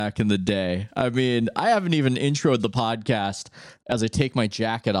back in the day. I mean, I haven't even introed the podcast as I take my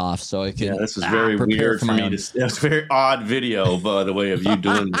jacket off so I can. Yeah, this is very weird for me. It's a very odd video, by the way, of you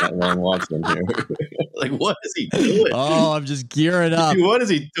doing that while I'm watching here. Like, what is he doing? Oh, I'm just gearing up. Dude, what is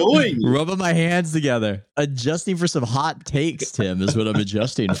he doing? Rubbing my hands together. Adjusting for some hot takes, Tim, is what I'm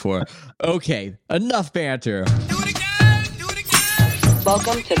adjusting for. Okay, enough banter. Do it again! Do it again!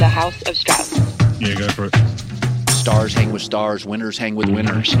 Welcome to the House of Strauss. Yeah, go for it. Stars hang with stars, winners hang with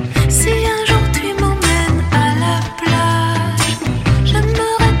winners. Si un jour tu m'emmènes à la plage,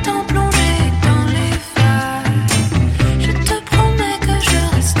 j'aimerais tant plonger dans les vagues. Je te promets que je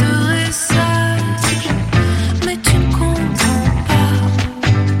resterai sage, mais tu ne comprends pas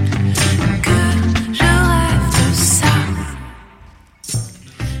que je rêve de ça.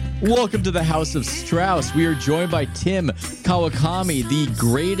 Welcome to the House of Strauss. We are joined by Tim Kawakami, the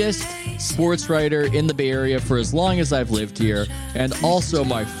greatest sports writer in the Bay Area for as long as I've lived here, and also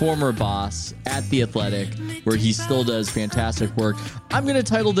my former boss at The Athletic, where he still does fantastic work. I'm going to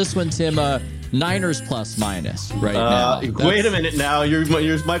title this one, Tim, Niners plus minus right now. Wait a minute now.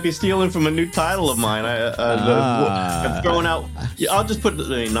 Yours might be stealing from a new title of mine. I'm throwing out. I'll just put,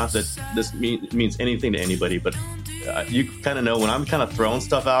 not that this means anything to anybody, but you kind of know when I'm kind of throwing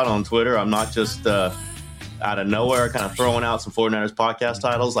stuff out on Twitter, I'm not just out of nowhere kind of throwing out some 49ers podcast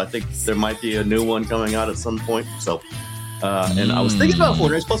titles. I think there might be a new one coming out at some point. So, and I was thinking about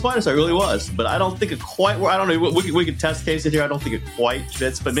 49ers plus minus. I really was, but I don't think it quite. I don't know. We could test case it here. I don't think it quite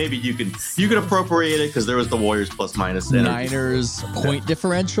fits, but maybe you could appropriate it because there was the Warriors plus minus. Niners point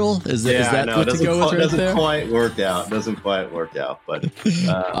differential. Is that no, good to go with right there? Doesn't quite work out. But we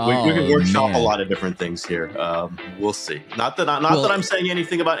can workshop a lot of different things here. We'll see. Not that I'm saying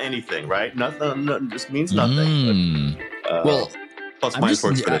anything about anything, right? Nothing just means nothing. Plus minus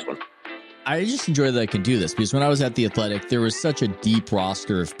works for this one. I just enjoy that I can do this because when I was at The Athletic, there was such a deep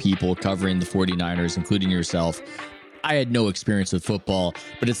roster of people covering the 49ers, including yourself. I had no experience with football,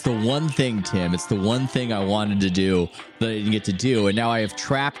 but it's the one thing, Tim, it's the one thing I wanted to do that I didn't get to do. And now I have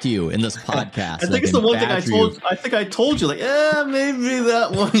trapped you in this podcast. I think it's the one thing I told you, like, maybe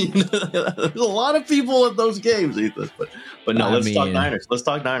that one. There's a lot of people at those games, Ethan. But no, let's talk Niners. Let's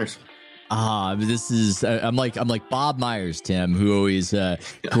talk Niners. This is I'm like Bob Myers, Tim, who always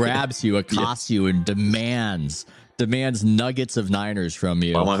grabs you, accosts you, and demands nuggets of Niners from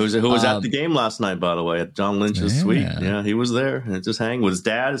you. Who was at the game last night, by the way, at John Lynch's suite. Yeah, he was there and just hanging with his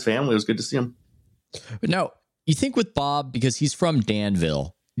dad, his family. It was good to see him. But now, you think with Bob, because he's from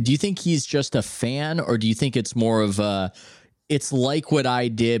Danville, do you think he's just a fan, or do you think it's more of it's like what I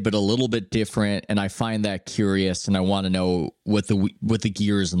did, but a little bit different, and I find that curious, and I want to know what the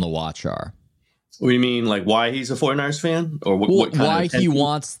gears in the watch are? What do you mean, like why he's a 49ers fan, or what kind why of he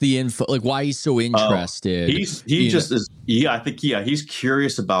wants the info, like why he's so interested? I think he's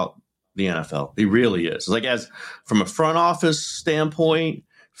curious about the NFL. He really is. Like from a front office standpoint,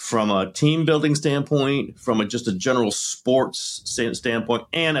 from a team building standpoint, from just a general sports standpoint,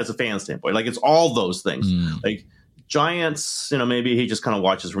 and as a fan standpoint, like it's all those things. Like Giants, maybe he just kind of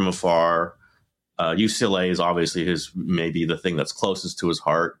watches from afar. UCLA is obviously maybe the thing that's closest to his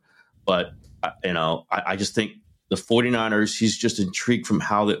heart. But, I just think the 49ers, he's just intrigued from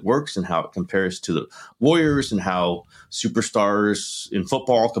how it works and how it compares to the Warriors and how superstars in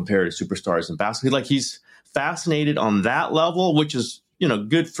football compare to superstars in basketball. Like he's fascinated on that level, which is,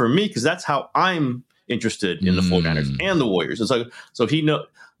 good for me because that's how I'm interested in the 49ers and the Warriors. And so he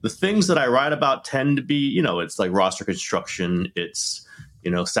the things that I write about tend to be, it's like roster construction, it's,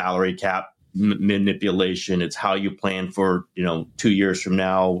 salary cap manipulation, it's how you plan for, 2 years from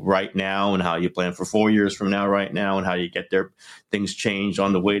now, right now, and how you plan for 4 years from now, right now, and how you get there. Things change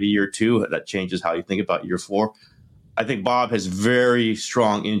on the way to year two. That changes how you think about year four. I think Bob has very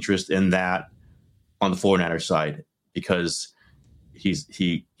strong interest in that on the 49ers side because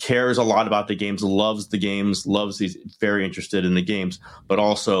he cares a lot about the games, he's very interested in the games, but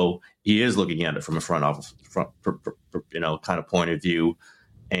also he is looking at it from a front office, kind of point of view.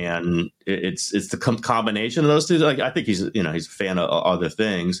 And it's the combination of those two. Like I think he's a fan of other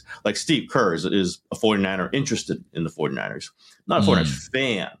things. Like Steve Kerr is a 49er interested in the 49ers, not a 49ers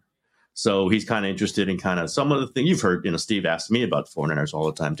fan. So he's kind of interested in kind of some of the things you've heard. Steve asks me about the 49ers all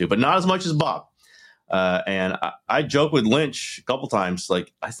the time too, but not as much as Bob. And I joke with Lynch a couple times,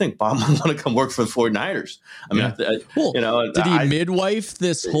 like, I think Bob might want to come work for the 49ers. I mean, did he midwife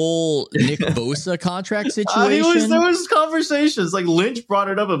this whole Nick Bosa contract situation? There was conversations, like Lynch brought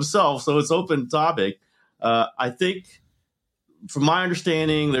it up himself, so it's open topic. I think, from my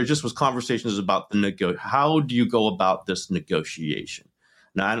understanding, there just was conversations about how do you go about this negotiation?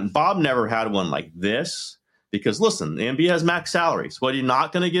 Now, Bob never had one like this, Because listen, the NBA has max salaries. What, are you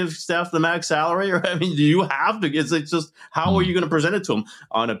not going to give Steph the max salary? Or I mean, do you have to? It's just, how are you going to present it to him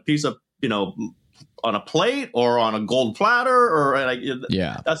on a piece of, on a plate or on a gold platter? Or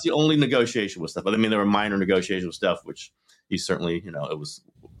that's the only negotiation with Steph. But I mean, there were minor negotiations with Steph, which he certainly, it was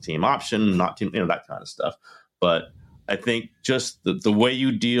team option, not team, that kind of stuff. But I think just the way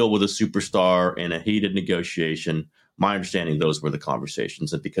you deal with a superstar in a heated negotiation, my understanding, those were the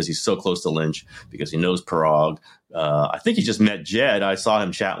conversations. And because he's so close to Lynch, because he knows Parag, I think he just met Jed. I saw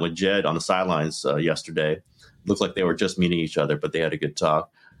him chatting with Jed on the sidelines yesterday. Looked like they were just meeting each other, but they had a good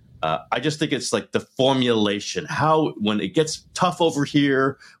talk. I just think it's like the formulation, how when it gets tough over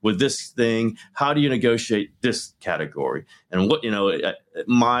here with this thing, how do you negotiate this category? And what,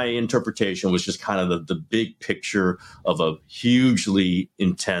 my interpretation was just kind of the big picture of a hugely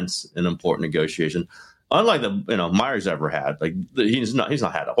intense and important negotiation. Unlike the Myers ever had. Like he's not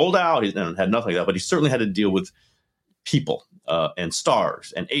had a holdout, he's had nothing like that, but he certainly had to deal with people and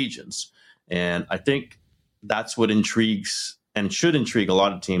stars and agents. And I think that's what intrigues and should intrigue a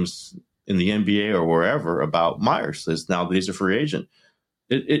lot of teams in the NBA or wherever about Myers. Is now that he's a free agent.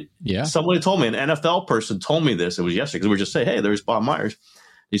 Somebody told me, an NFL person told me this. It was yesterday because we were just saying, hey, there's Bob Myers.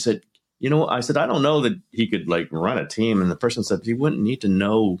 He said, I said, I don't know that he could like run a team. And the person said, he wouldn't need to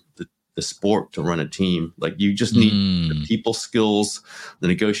know the sport to run a team. Like you just need the people skills, the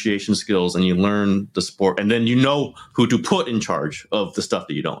negotiation skills, and you learn the sport. And then you know who to put in charge of the stuff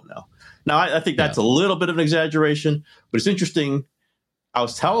that you don't know. Now, I think that's a little bit of an exaggeration, but it's interesting. I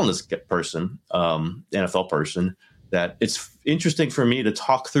was telling this person, NFL person, that it's interesting for me to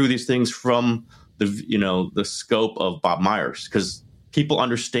talk through these things from the scope of Bob Myers, because people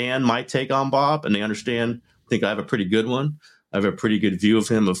understand my take on Bob and they think I have a pretty good one. I have a pretty good view of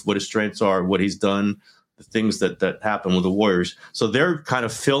him, of what his strengths are, what he's done, the things that happen with the Warriors. So they're kind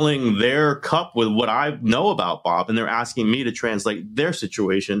of filling their cup with what I know about Bob, and they're asking me to translate their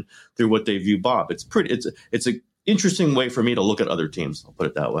situation through what they view Bob. It's an interesting way for me to look at other teams. I'll put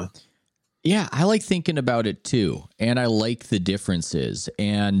it that way. Yeah, I like thinking about it too, and I like the differences.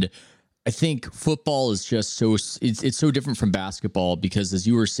 And I think football is just it's so different from basketball because, as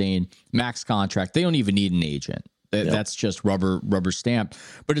you were saying, max contract, they don't even need an agent. That's just rubber stamp.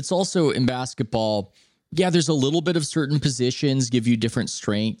 But it's also in basketball, there's a little bit of certain positions give you different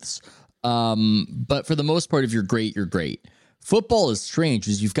strengths. But for the most part, if you're great, you're great. Football is strange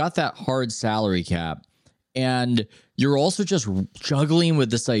because you've got that hard salary cap, and you're also just juggling with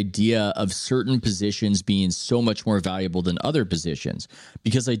this idea of certain positions being so much more valuable than other positions.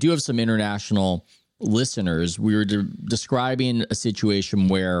 Because I do have some international listeners. We were describing a situation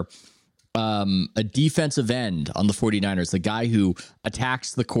where a defensive end on the 49ers, the guy who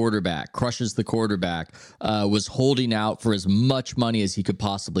attacks the quarterback, crushes the quarterback, was holding out for as much money as he could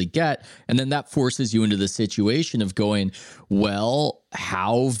possibly get. And then that forces you into the situation of going, well,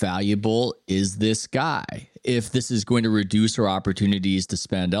 how valuable is this guy? If this is going to reduce our opportunities to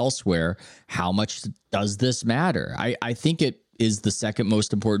spend elsewhere, how much does this matter? I think it is the second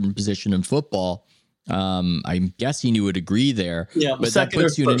most important position in football. I'm guessing you would agree there. Yeah, but second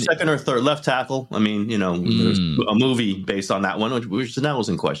or third left tackle. I mean, there's a movie based on that one, which that was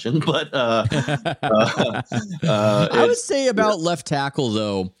in question. But I would say about left tackle,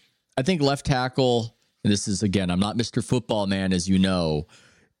 though. I think left tackle. And this is, again, I'm not Mr. Football Man, as you know.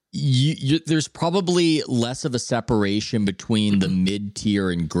 There's probably less of a separation between the mid-tier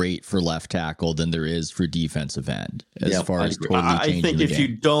and great for left tackle than there is for defensive end, as far as totally changing the game. I think if you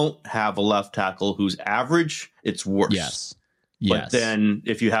don't have a left tackle who's average, it's worse. Yes. But then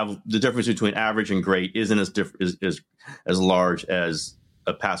if you have the difference between average and great isn't as large as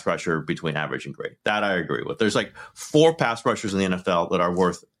a pass rusher between average and great. That I agree with. There's like 4 pass rushers in the NFL that are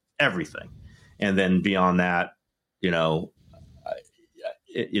worth everything. And then beyond that,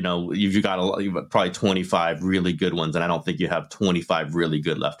 you've got probably 25 really good ones, and I don't think you have 25 really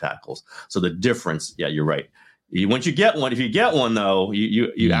good left tackles. So the difference, you're right. Once you get one, if you get one though,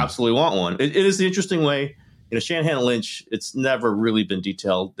 you absolutely want one. It is the interesting way. Shanahan and Lynch, it's never really been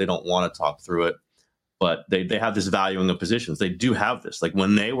detailed. They don't want to talk through it, but they have this valuing of positions. They do have this. Like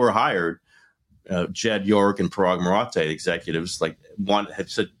when they were hired, Jed York and Parag Marathe, executives,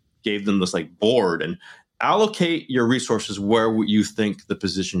 gave them this like board and allocate your resources where you think the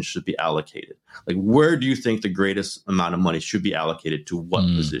position should be allocated. Like, where do you think the greatest amount of money should be allocated to what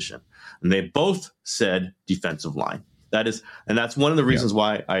position? And they both said defensive line. That's one of the reasons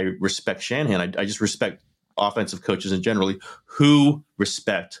why I respect Shanahan. I just respect offensive coaches in generally who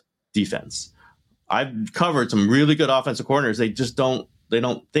respect defense. I've covered some really good offensive coordinators. They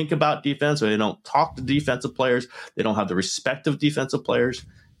don't think about defense, or they don't talk to defensive players. They don't have the respect of defensive players.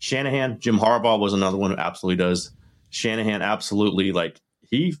 Shanahan, Jim Harbaugh was another one who absolutely does. Shanahan absolutely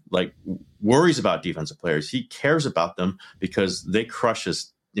he worries about defensive players. He cares about them because they crush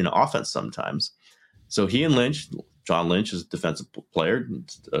his offense sometimes. So he and John Lynch is a defensive player,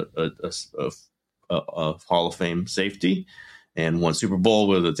 a Hall of Fame safety, and won Super Bowl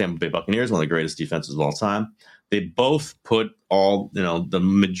with the Tampa Bay Buccaneers, one of the greatest defenses of all time. They both put all, the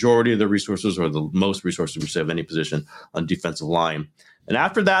majority of the resources or the most resources we should have any position on defensive line. And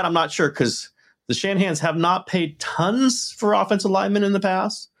after that, I'm not sure because the Shanahans have not paid tons for offensive linemen in the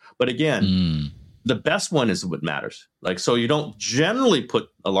past. But again, the best one is what matters. So you don't generally put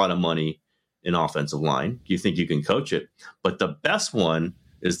a lot of money in offensive line. You think you can coach it, but the best one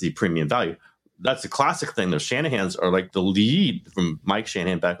is the premium value. That's the classic thing. The Shanahans are like the lead from Mike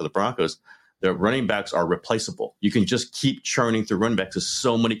Shanahan back with the Broncos. Their running backs are replaceable. You can just keep churning through running backs because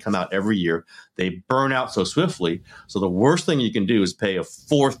so many come out every year. They burn out so swiftly. So the worst thing you can do is pay a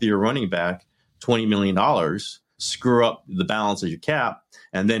fourth-year running back $20 million, screw up the balance of your cap,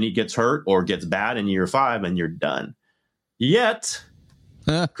 and then he gets hurt or gets bad in year 5 and you're done. Yet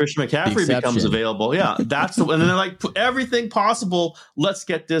Christian McCaffrey becomes available. Yeah, and then they're like, everything possible, let's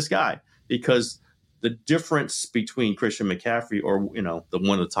get this guy. Because the difference between Christian McCaffrey or, the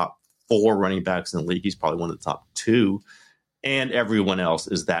one of the top 4 running backs in the league, he's probably one of the top 2, and everyone else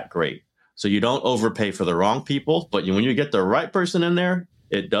is that great. So you don't overpay for the wrong people, but when you get the right person in there,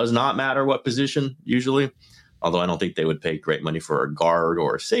 it does not matter what position usually, although I don't think they would pay great money for a guard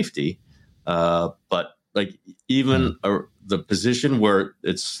or a safety. But even the position where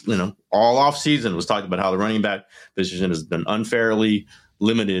it's, all off season was talking about how the running back position has been unfairly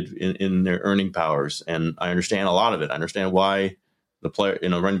limited in their earning powers. And I understand a lot of it. I understand why the player,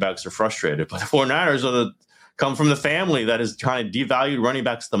 running backs are frustrated, but the 49ers come from the family that has kind of devalued running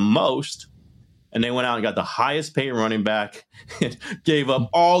backs the most. And they went out and got the highest paid running back and gave up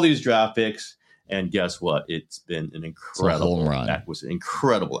all these draft picks. And guess what? It's been an incredible acquisition.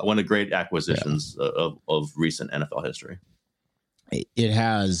 Incredible. One of the great acquisitions of recent NFL history. It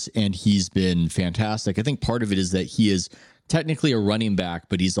has, and he's been fantastic. I think part of it is that he is technically a running back,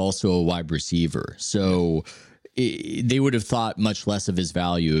 but he's also a wide receiver. So they would have thought much less of his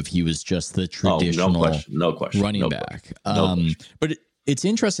value if he was just the traditional no question. running back. But it's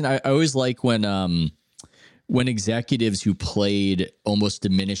interesting. I always like when executives who played almost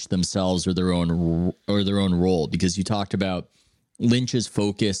diminish themselves or their own role, because you talked about Lynch's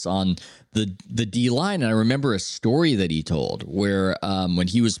focus on the D line. And I remember a story that he told where when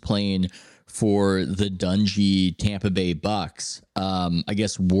he was playing for the Dungy Tampa Bay Bucks, I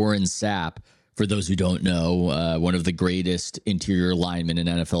guess Warren Sapp, for those who don't know, one of the greatest interior linemen in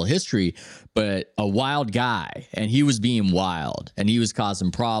NFL history, but a wild guy, and he was being wild and he was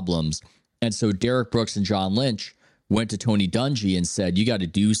causing problems. And so Derek Brooks and John Lynch went to Tony Dungy and said, you got to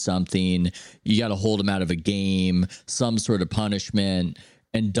do something. You got to hold him out of a game, some sort of punishment.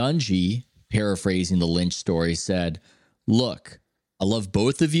 And Dungy, paraphrasing the Lynch story, said, look, I love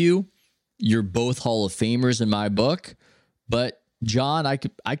both of you. You're both Hall of Famers in my book, but John, I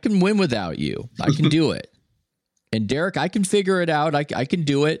can win without you. I can do it. And Derek, I can figure it out. I can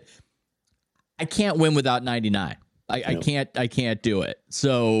do it. I can't win without 99. I can't do it.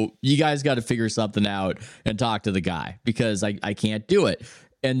 So you guys got to figure something out and talk to the guy because I can't do it.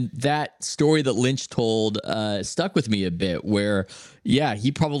 And that story that Lynch told stuck with me a bit where, yeah,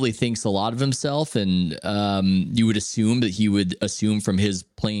 he probably thinks a lot of himself. And you would assume that he would assume from his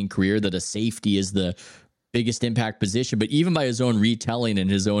playing career that a safety is the biggest impact position. But even by his own retelling and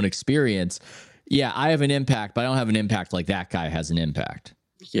his own experience, yeah, I have an impact, but I don't have an impact like that guy has an impact.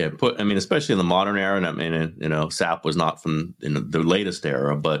 Yeah, especially in the modern era, and Sapp was not from the latest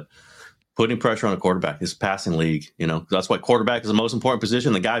era, but putting pressure on a quarterback, his passing league, that's why quarterback is the most important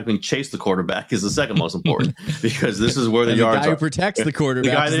position. The guy who can chase the quarterback is the second most important because this is where the yards are. The guy who protects the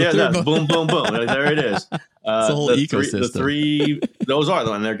quarterback. Boom, boom, boom. There it is. It's a whole ecosystem. Those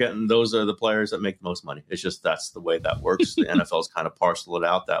are the players that make the most money. It's just that's the way that works. The NFL's kind of parceled it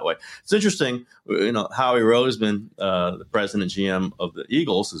out that way. It's interesting. Howie Roseman, the president GM of the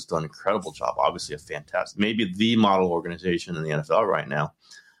Eagles, has done an incredible job. Obviously, maybe the model organization in the NFL right now.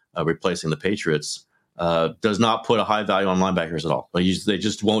 Replacing the Patriots, does not put a high value on linebackers at all. They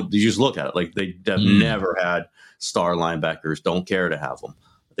just won't. You just look at it like they have never had star linebackers. Don't care to have them.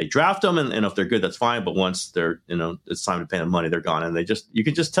 They draft them, and if they're good, that's fine. But once they're, it's time to pay them money, they're gone, and you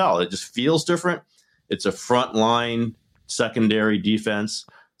can just tell it just feels different. It's a front line secondary defense,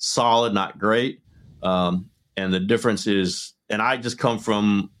 solid, not great, and the difference is. And I just come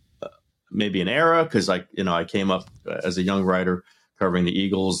from maybe an era because I came up as a young writer covering the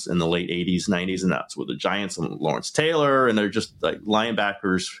Eagles in the late 80s, 90s, and that's with the Giants and Lawrence Taylor. And they're just like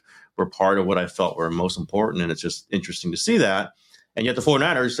linebackers were part of what I felt were most important. And it's just interesting to see that. And yet the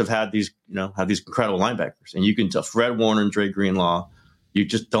 49ers have had these, incredible linebackers. And you can tell Fred Warner and Dre Greenlaw, you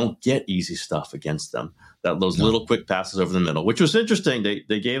just don't get easy stuff against them. Those little quick passes over the middle, which was interesting.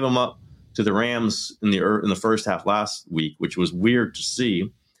 They gave them up to the Rams in the first half last week, which was weird to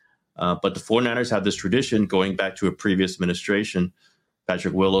see. But the 49ers have this tradition going back to a previous administration.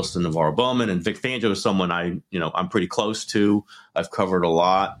 Patrick Willis and Navarro Bowman and Vic Fangio is someone I'm pretty close to. I've covered a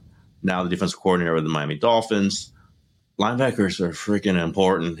lot. Now the defensive coordinator of the Miami Dolphins. Linebackers are freaking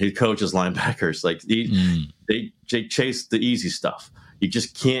important. He coaches linebackers. Like they chase the easy stuff. You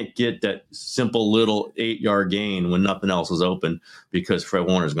just can't get that simple little 8-yard gain when nothing else is open because Fred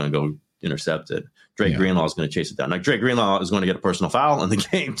Warner is going to go intercept it. Drake Greenlaw is going to chase it down. Like Drake Greenlaw is going to get a personal foul in the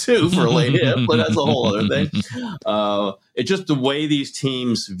game too for a late hit, but that's a whole other thing. It's just the way these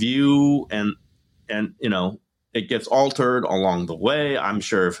teams view and it gets altered along the way. I'm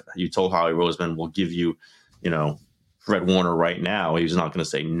sure if you told Howie Roseman, we'll give you, Fred Warner right now, he's not going to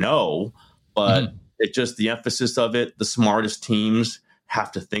say no, but it's just the emphasis of it. The smartest teams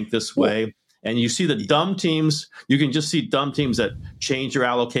have to think this way. And you see the dumb teams, you can just see dumb teams that change their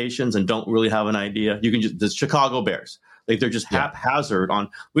allocations and don't really have an idea. You can just, the Chicago Bears, like they're just haphazard on,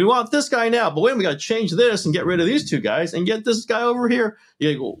 we want this guy now, but wait, we got to change this and get rid of these two guys and get this guy over here.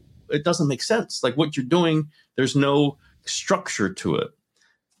 You go, it doesn't make sense. Like what you're doing, there's no structure to it.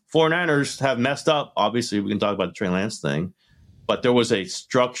 49ers have messed up. Obviously, we can talk about the Trey Lance thing, but there was a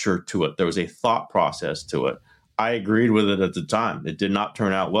structure to it. There was a thought process to it. I agreed with it at the time. It did not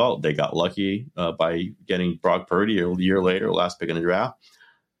turn out well. They got lucky by getting Brock Purdy a year later, last pick in the draft.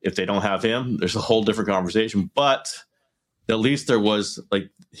 If they don't have him, there's a whole different conversation. But at least there was like,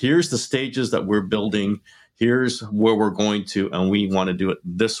 here's the stages that we're building. Here's where we're going to, and we want to do it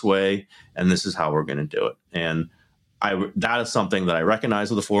this way. And this is how we're going to do it. And that is something that I recognize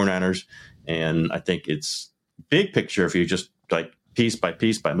with the 49ers. And I think it's big picture. If you just like, piece by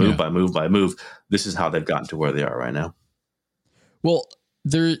piece, by move, by move, by move. This is how they've gotten to where they are right now. Well,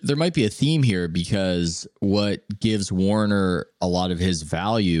 there might be a theme here because what gives Warner a lot of his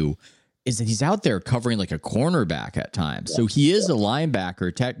value is that he's out there covering like a cornerback at times. So he is a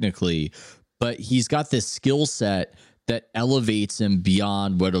linebacker technically, but he's got this skill set that elevates him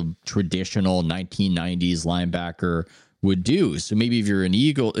beyond what a traditional 1990s linebacker would do. So maybe if you're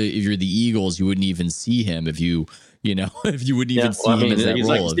the Eagles, you wouldn't even see him if you wouldn't even see him in that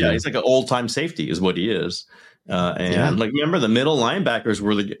role. He's like an old time safety is what he is. Like, remember the middle linebackers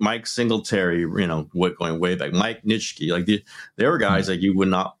were Mike Singletary, going way back, Mike Nitschke, like they were guys that you would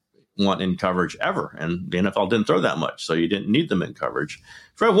not want in coverage ever. And the NFL didn't throw that much, so you didn't need them in coverage.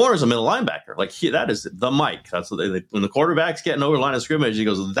 Fred Warner's a middle linebacker. Like that is the Mike. That's what when the quarterback's getting over the line of scrimmage, he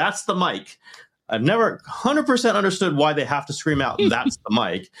goes, that's the Mike. I've never 100% understood why they have to scream out, that's the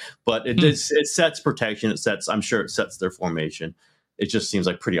Mike, but it sets protection. I'm sure it sets their formation. It just seems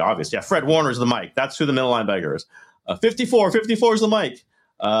like pretty obvious. Yeah, Fred Warner's the Mike. That's who the middle linebacker is. 54 is the Mike.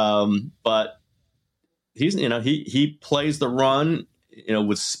 But he's, he plays the run,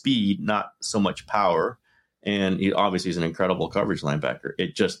 with speed, not so much power. And he obviously is an incredible coverage linebacker.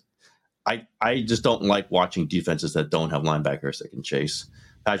 I just don't like watching defenses that don't have linebackers that can chase.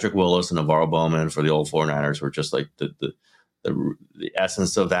 Patrick Willis and Navarro Bowman for the old 49ers were just like the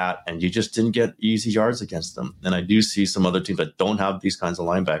essence of that. And you just didn't get easy yards against them. And I do see some other teams that don't have these kinds of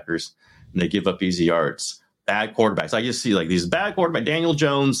linebackers and they give up easy yards. Bad quarterbacks. I just see like these bad quarterbacks. Daniel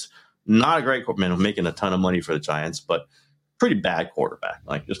Jones, not a great quarterback, making a ton of money for the Giants, but pretty bad quarterback,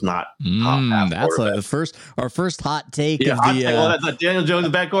 like just not top. That's like our first hot take. Yeah, Daniel Jones, a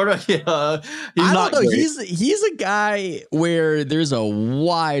bad quarterback. He's not. Great. He's a guy where there's a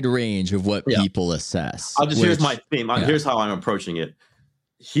wide range of what people assess. Here's my theme. Here's how I'm approaching it.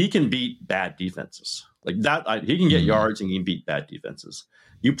 He can beat bad defenses like that. He can get yards and he can beat bad defenses.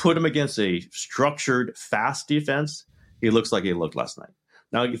 You put him against a structured, fast defense, he looks like he looked last night.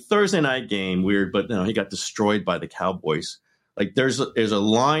 Now Thursday night game, weird, but he got destroyed by the Cowboys. Like there's a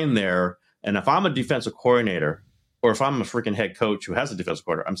line there, and if I'm a defensive coordinator, or if I'm a freaking head coach who has a defensive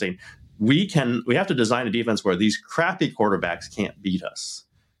coordinator, I'm saying we have to design a defense where these crappy quarterbacks can't beat us.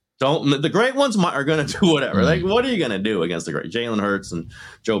 The great ones are going to do whatever. Like what are you going to do against the great Jalen Hurts and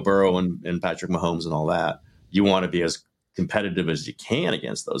Joe Burrow and Patrick Mahomes and all that? You want to be as competitive as you can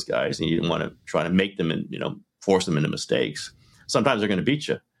against those guys, and you want to try to make them and force them into mistakes. Sometimes they're going to beat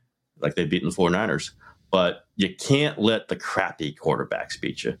you, like they've beaten the 49ers. But you can't let the crappy quarterbacks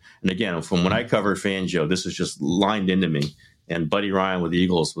beat you. And again, from when I covered Fangio, this is just lined into me. And Buddy Ryan with the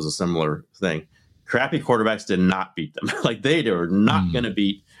Eagles was a similar thing. Crappy quarterbacks did not beat them. Like they were not going to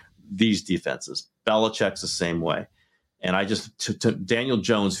beat these defenses. Belichick's the same way. And I just, Daniel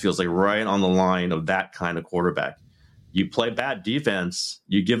Jones feels like right on the line of that kind of quarterback. You play bad defense,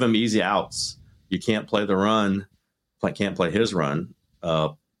 you give him easy outs. You can't play the run, can't play his run,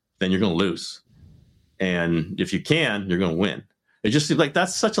 then you're going to lose. And if you can, you're going to win. It just seems like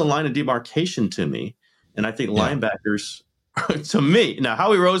that's such a line of demarcation to me. And I think linebackers, to me, now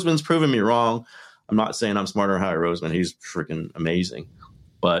Howie Roseman's proven me wrong. I'm not saying I'm smarter than Howie Roseman. He's freaking amazing.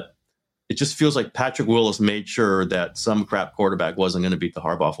 But it just feels like Patrick Willis made sure that some crap quarterback wasn't going to beat the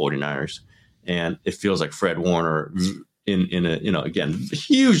Harbaugh 49ers. And it feels like Fred Warner in a, again,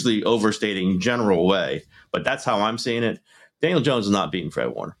 hugely overstating general way. But that's how I'm seeing it. Daniel Jones is not beating Fred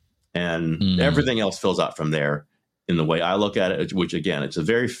Warner. And everything else fills out from there in the way I look at it, which, again, it's a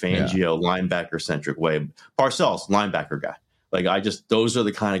very Fangio linebacker-centric way. Parcells, linebacker guy. Like, those are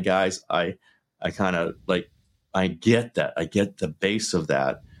the kind of guys I kind of, like, I get that. I get the base of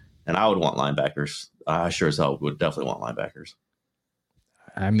that. And I would want linebackers. I sure as hell would definitely want linebackers.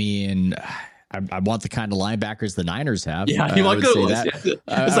 I mean, I want the kind of linebackers the Niners have. Yeah, you want good ones.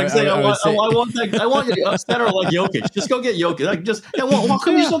 It's like saying, I want a center like Jokic. Just go get Jokic. Like, why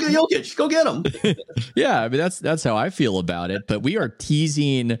couldn't you just go get Jokic? Go get him. Yeah, I mean, that's how I feel about it. But we are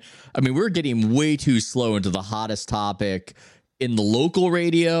teasing. I mean, we're getting way too slow into the hottest topic in the local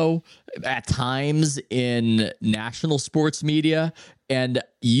radio, at times in national sports media. And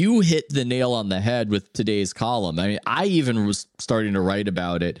you hit the nail on the head with today's column. I mean, I even was starting to write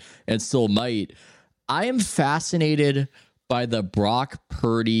about it and still might. I am fascinated by the Brock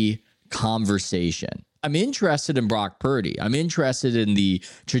Purdy conversation. I'm interested in Brock Purdy. I'm interested in the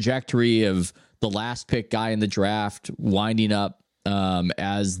trajectory of the last pick guy in the draft winding up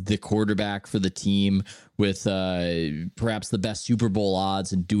as the quarterback for the team with perhaps the best Super Bowl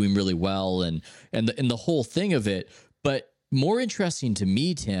odds and doing really well and the whole thing of it. But more interesting to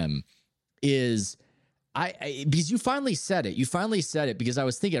me, Tim, is I because you finally said it. You finally said it because I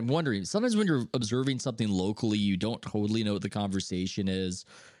was thinking, I'm wondering, sometimes when you're observing something locally, you don't totally know what the conversation is.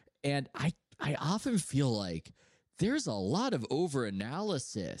 And I often feel like there's a lot of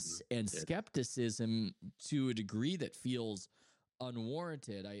overanalysis and skepticism to a degree that feels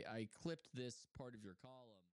unwarranted. I clipped this part of your column.